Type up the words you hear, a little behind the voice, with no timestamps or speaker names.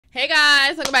Hey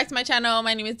guys, welcome back to my channel.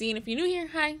 My name is Dean. If you're new here,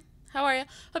 hi, how are you?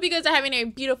 Hope you guys are having a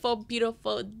beautiful,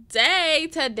 beautiful day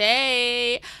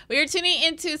today. We are tuning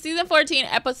into season 14,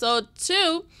 episode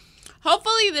 2.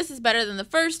 Hopefully this is better than the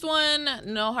first one.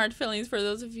 No hard feelings for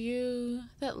those of you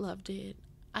that loved it.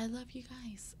 I love you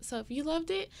guys. So if you loved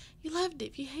it, you loved it.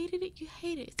 If you hated it, you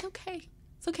hate it. It's okay.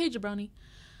 It's okay, jabroni.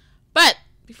 But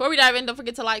before we dive in, don't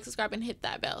forget to like, subscribe, and hit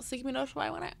that bell so you can be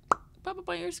notified when I pop up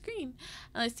on your screen.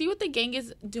 And let's see what the gang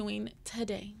is doing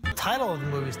today. The title of the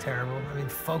movie is terrible. I mean,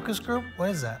 focus group? What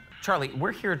is that? Charlie,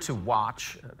 we're here to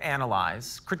watch,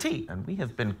 analyze, critique, and we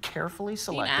have been carefully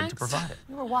selected to provide it.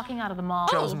 We were walking out of the mall.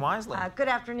 Chosen wisely. Good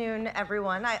afternoon,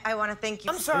 everyone. I want to thank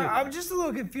you. I'm sorry, I'm just a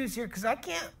little confused here because I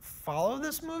can't follow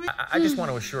this movie. I just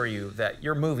want to assure you that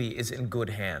your movie is in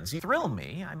good hands. You thrill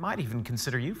me. I might even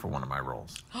consider you for one of my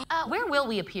roles. Where will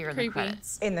we appear in the Creepy.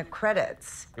 credits? In the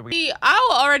credits. See, I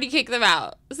will already kick them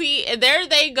out. See, there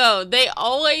they go. They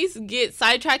always get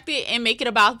sidetracked and make it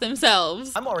about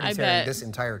themselves. I'm already I tearing bet. this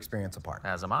entire experience apart.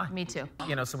 As am I. Me too.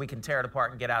 You know, so we can tear it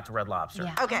apart and get out to Red Lobster.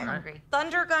 Yeah, Okay. I'm hungry.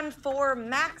 Thunder Gun 4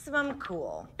 Maximum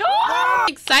Cool.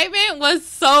 Excitement was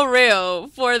so real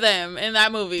for them in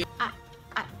that movie.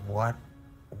 What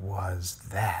was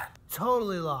that?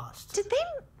 Totally lost. Did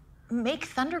they make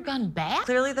Thunder Gun bad?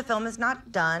 Clearly the film is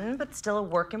not done, but still a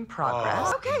work in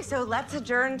progress. Okay, so let's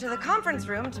adjourn to the conference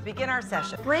room to begin our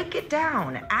session. Break it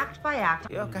down, act by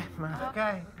act. Okay.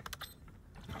 Okay.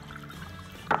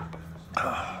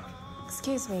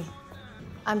 Excuse me.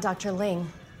 I'm Dr. Ling.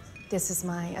 This is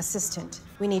my assistant.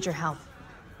 We need your help.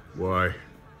 Why?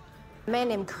 A man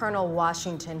named Colonel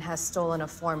Washington has stolen a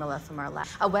formula from our lab.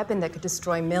 A weapon that could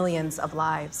destroy millions of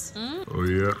lives. Oh,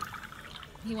 yeah?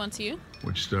 He wants you.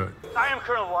 What's that? I am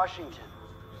Colonel Washington.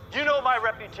 You know my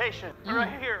reputation.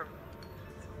 Right here.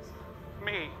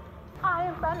 Me. I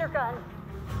am Thunder Gun.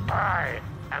 I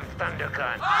am Thunder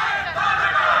Gun.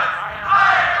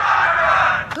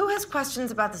 Who has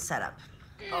questions about the setup?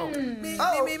 Me.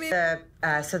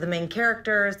 So the main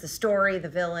characters, the story, the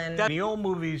villain. In the old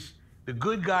movies, the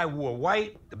good guy wore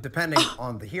white. Depending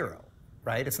on the hero,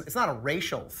 right? It's not a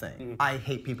racial thing. I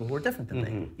hate people who are different than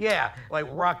me. Yeah, like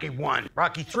Rocky 1.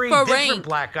 Rocky 3, For different rank.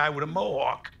 black guy with a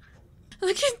mohawk.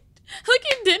 Look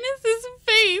at Dennis's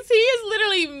face. He is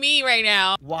literally me right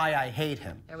now. Why I hate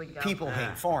him. There we go. People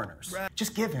hate foreigners.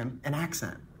 Just give him an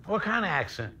accent. What kind of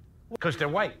accent? Because they're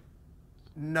white.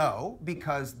 No,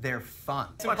 because they're fun.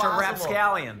 Bunch of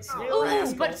rapscallions.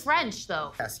 Ooh, but French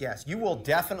though. Yes. You will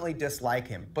definitely dislike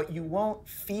him, but you won't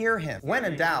fear him. When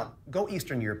in doubt, go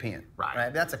Eastern European.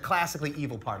 Right. That's a classically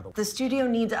evil part of the world. The studio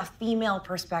needs a female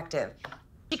perspective.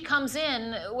 She comes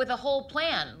in with a whole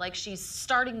plan, like she's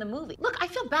starting the movie. Look, I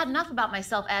feel bad enough about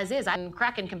myself as is. I'm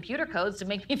cracking computer codes to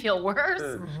make me feel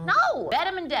worse. No, bet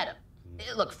him and dead him.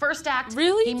 Look, first act,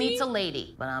 Really, he meets a Dee?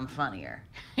 lady, but I'm funnier.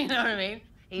 You know what I mean?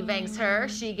 He bangs her,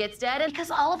 she gets dead, and because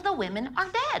all of the women are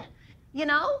dead. You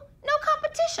know? No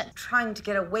competition. Trying to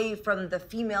get away from the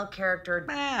female character.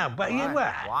 Yeah, but you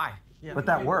what? Why? But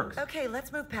that works. Okay,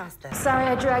 let's move past this. Sorry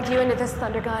I dragged you into this,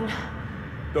 Thunder Gun.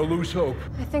 Don't lose hope.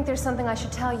 I think there's something I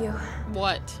should tell you.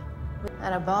 What?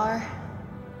 At a bar,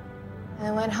 and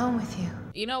I went home with you.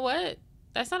 You know what?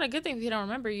 That's not a good thing if he don't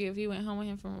remember you if you went home with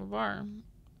him from a bar.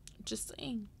 Just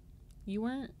saying. You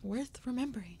weren't worth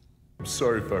remembering. I'm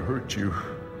sorry if I hurt you.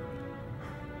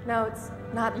 No, it's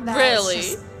not that. Really?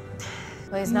 It's just,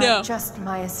 well, he's not No. just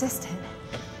my assistant.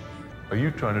 Are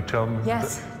you trying to tell me?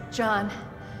 Yes, John.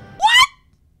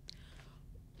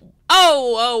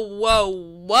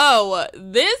 Whoa.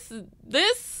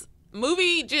 This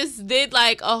movie just did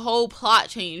like a whole plot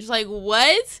change. Like,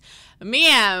 what?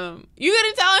 Ma'am, you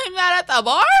gonna tell him that at the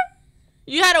bar?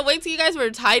 You had to wait till you guys were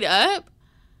tied up?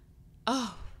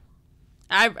 Oh.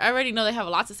 I already know they have a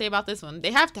lot to say about this one.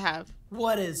 They have to have.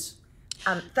 What is?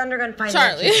 Thunder Gun finds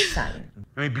Charlie. out his son.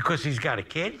 I mean, because he's got a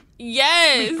kid?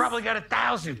 Yes. He's probably got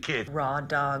 1,000 kids. Raw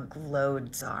dog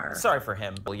load czar. Sorry for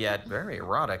him. Well, yet very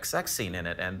erotic sex scene in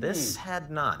it, and this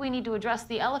had not. We need to address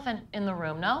the elephant in the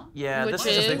room, no? Yeah, Which this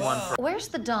is a big is? one for. Where's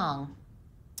the dong?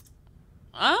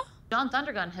 Huh? John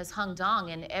Thundergun has hung dong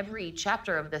in every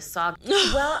chapter of this saga.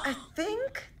 Well, I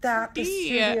think that the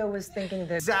Yeah. studio was thinking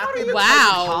that. Exactly the Wow.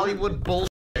 type of Hollywood bullshit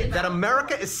that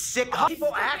America is sick of.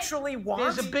 People actually want.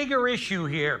 There's a bigger issue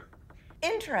here.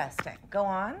 Interesting. Go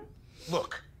on.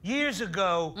 Look, years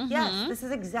ago, Yes, this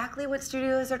is exactly what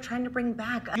studios are trying to bring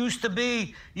back. used to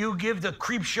be you give the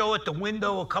creep show at the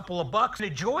window a couple of bucks. The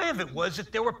joy of it was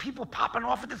that there were people popping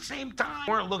off at the same time.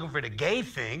 We weren't looking for the gay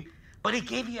thing, but it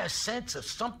gave you a sense of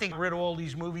something. Rid of all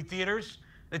these movie theaters.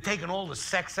 They're taking all the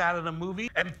sex out of the movie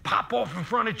and pop off in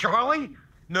front of Charlie.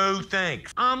 No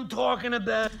thanks. I'm talking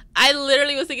about... I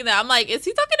literally was thinking that. I'm like, is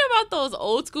he talking about those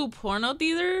old school porno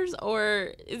theaters?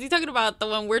 Or is he talking about the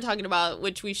one we're talking about,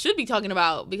 which we should be talking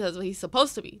about because he's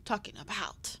supposed to be talking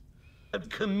about? A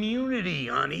community,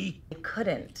 honey. I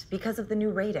couldn't because of the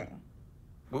new rating.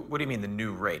 What do you mean, the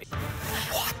new rating?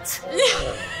 What?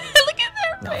 Look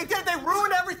at their face. They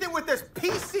ruined everything with this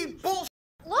PC bullshit.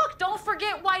 Look, don't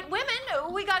forget white women.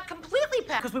 We got completely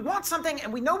packed. Because we want something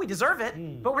and we know we deserve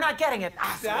it, but we're not getting it.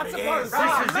 That's the part.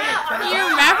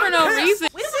 You're mad for no reason.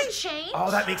 We don't want change.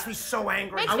 Oh, that makes me so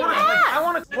angry. Makes me mad. I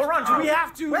want to. We'll run. Do we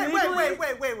have to?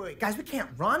 Wait. Guys, we can't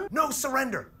run. No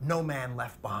surrender. No man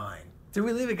left behind. Did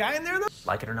we leave a guy in there, though?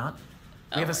 Like it or not,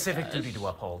 we have a civic duty to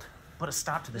uphold. Put a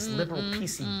stop to this liberal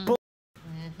PC bull.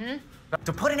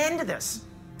 To put an end to this.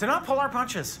 To not pull our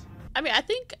punches. I mean, I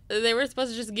think they were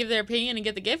supposed to just give their opinion and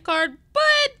get the gift card,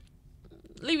 but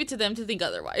leave it to them to think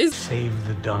otherwise. Save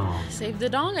the dong. Save the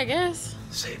dong, I guess.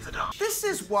 Save the dong. This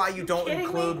is why you don't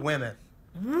include women.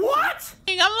 What?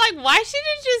 I'm like, why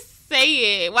shouldn't you just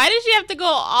say it? Why did she have to go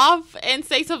off and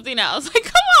say something else? Like,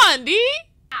 come on, D.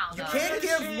 You can't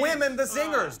give women the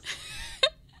zingers.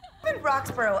 In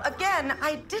Roxborough, again,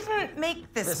 I didn't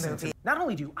make this movie. Not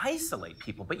only do you isolate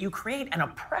people, but you create an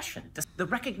oppression. The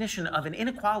recognition of an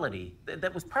inequality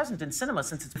that was present in cinema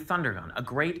since its Thundergun. A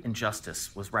great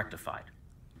injustice was rectified.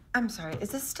 I'm sorry,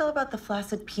 is this still about the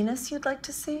flaccid penis you'd like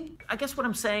to see? I guess what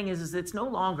I'm saying is it's no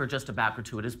longer just about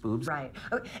gratuitous boobs. Right.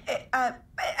 Okay, I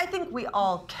think we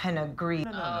all can agree.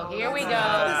 Oh, here we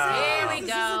go. Here we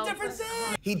go.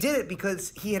 He did it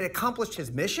because he had accomplished his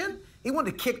mission. He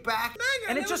wanted to kick back.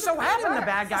 And it just so happened the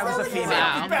bad guy was a female.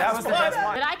 Wow. That was the best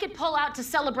one. That I could pull out to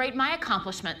celebrate my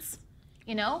accomplishments.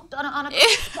 You know, on a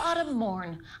autumn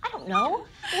morn. I don't know.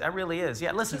 That really is.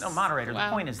 Yeah, listen, moderator, the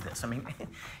point is this. I mean,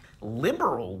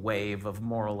 liberal wave of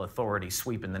moral authority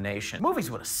sweeping the nation. Movies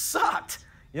would have sucked.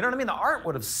 You know what I mean? The art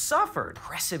would have suffered.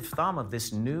 Oppressive thumb of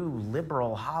this new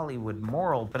liberal Hollywood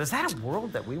moral. But is that a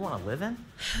world that we want to live in?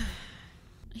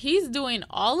 He's doing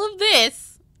all of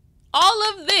this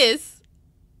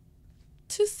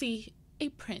to see a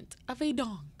print of a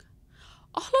dong.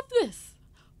 All of this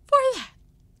for that.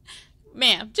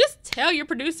 Ma'am, just tell your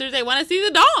producers they want to see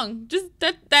the dong. Just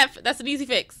that's an easy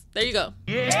fix. There you go.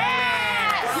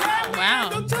 Yeah! Wow.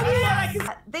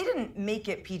 They didn't make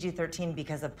it PG-13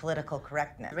 because of political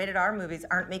correctness. Rated R movies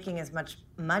aren't making as much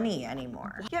money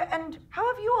anymore. Yeah, and how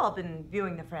have you all been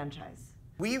viewing the franchise?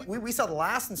 We saw the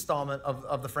last installment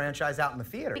of the franchise out in the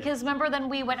theater. Because remember, then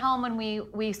we went home and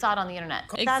we saw it on the internet.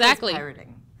 Exactly. That is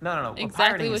pirating. No. Exactly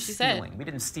Pirating what is she said. stealing. We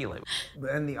didn't steal it.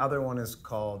 And the other one is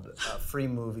called Free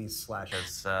Movies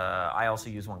 / I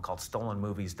also use one called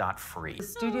stolenmovies.free. The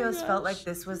studios felt like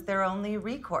this was their only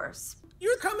recourse.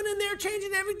 You're coming in there,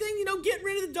 changing everything, you know, getting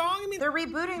rid of the dong. I mean, They're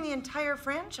rebooting the entire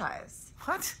franchise.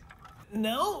 What?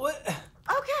 no. What?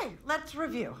 Okay, let's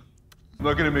review. I'm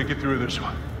not gonna make it through this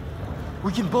one.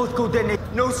 We can both go detonate.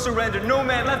 No surrender, no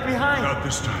man left behind. Not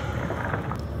this time.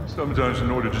 Sometimes in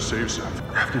order to save something,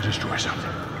 you have to destroy something.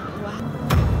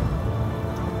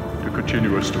 To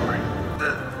continue a story.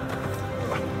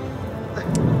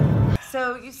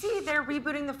 So, you see, they're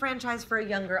rebooting the franchise for a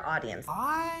younger audience.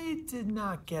 I did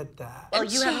not get that. Well,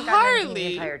 you haven't gotten anything the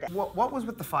Charlie. entire day. What was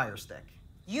with the fire stick?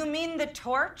 You mean the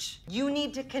torch? You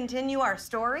need to continue our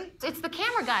story? It's the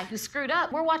camera guy who screwed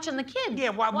up. We're watching the kid.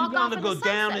 Yeah, why we walk want off to go in the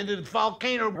down sunset. into the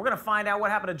volcano. We're gonna find out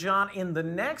what happened to John in the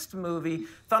next movie,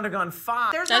 Thundergun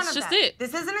 5. There's That's none of just that. it.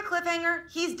 This isn't a cliffhanger.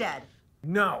 He's dead.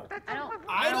 No.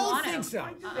 I don't want think him. so.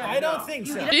 I don't think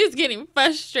so. She's getting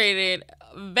frustrated.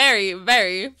 Very,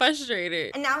 very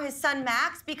frustrated. And now his son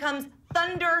Max becomes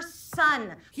Thunder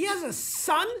Son. He has a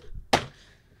son?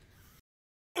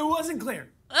 It wasn't clear.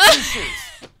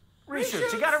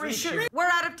 Reshoots. You gotta reshoot. We're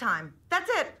out of time. That's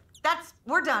it.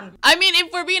 We're done. I mean,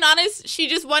 if we're being honest, she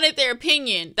just wanted their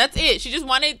opinion. That's it. She just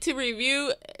wanted to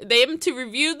review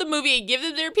the movie and give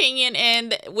them their opinion,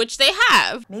 and which they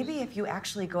have. Maybe if you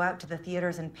actually go out to the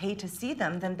theaters and pay to see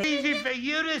them, then they... Easy for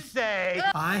you to say.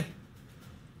 I,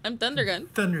 I'm Thundergun.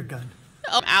 Thundergun.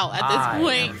 I'm out at this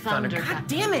point. Thunder. God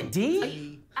damn it,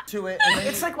 D. To it. And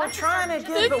It's like we're trying to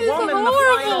This give the is woman the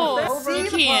horrible. final. See You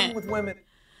the can't. problem with women.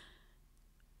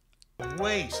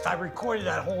 Waste. I recorded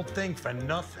that whole thing for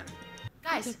nothing.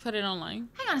 Guys, Just put it online.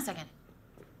 hang on a second.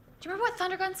 Do you remember what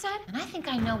Thundergun said? And I think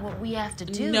I know what we have to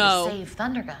do No. to save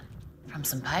Thundergun from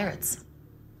some pirates.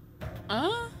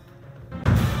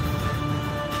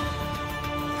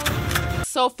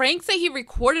 So Frank said he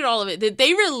recorded all of it. Did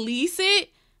they release it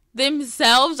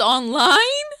themselves online?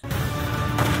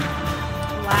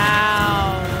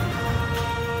 Wow.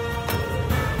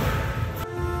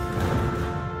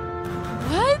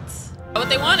 What? What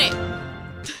they wanted.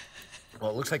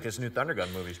 Well, it looks like this new Thunder Gun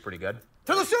movie is pretty good.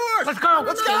 To the sewers! Let's go!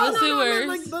 Let's To go! the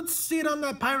sewers. Let's see it on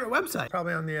that pirate website.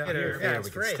 Probably on the Here, yeah, we it's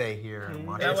can free. stay here and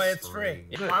watch That it way it's free.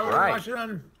 free. Why would we watch it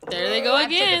on? There they go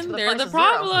again. They're the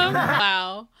problem.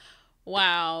 Wow.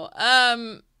 Wow.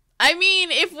 I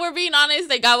mean, if we're being honest,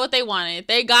 they got what they wanted.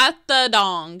 They got the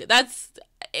dong. That's,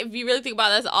 if you really think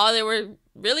about it, that's all they were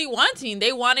really wanting.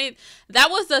 They wanted, that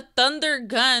was the Thunder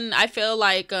Gun, I feel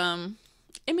like,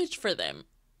 image for them.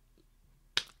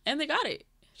 And they got it.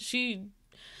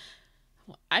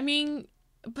 I mean,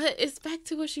 but it's back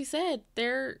to what she said.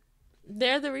 They're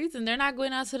the reason. They're not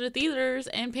going out to the theaters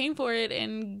and paying for it,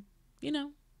 and, you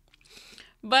know.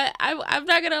 But I'm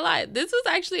not gonna lie, this was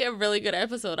actually a really good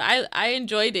episode. I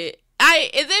enjoyed it.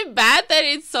 Is it bad that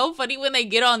it's so funny when they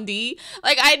get on D?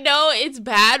 Like, I know it's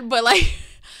bad, but like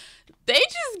they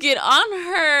just get on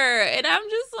her, and I'm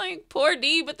just like, poor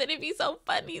D. But then it'd be so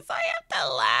funny, so I have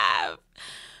to laugh.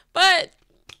 But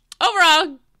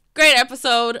overall, great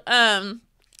episode. It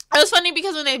was funny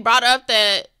because when they brought up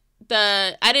that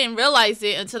I didn't realize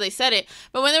it until they said it,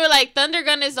 but when they were like, Thunder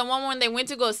Gun is the one when they went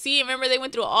to go see it, remember they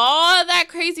went through all that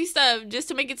crazy stuff just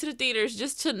to make it to the theaters,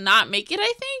 just to not make it,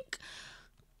 I think.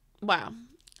 Wow.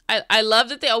 I love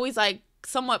that they always like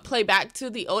somewhat play back to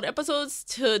the old episodes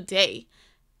today,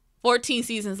 14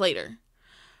 seasons later.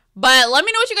 But let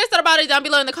me know what you guys thought about it down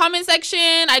below in the comment section.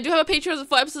 I do have a Patreon with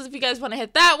 4 episodes if you guys want to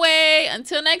hit that way.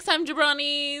 Until next time,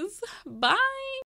 jabronis. Bye.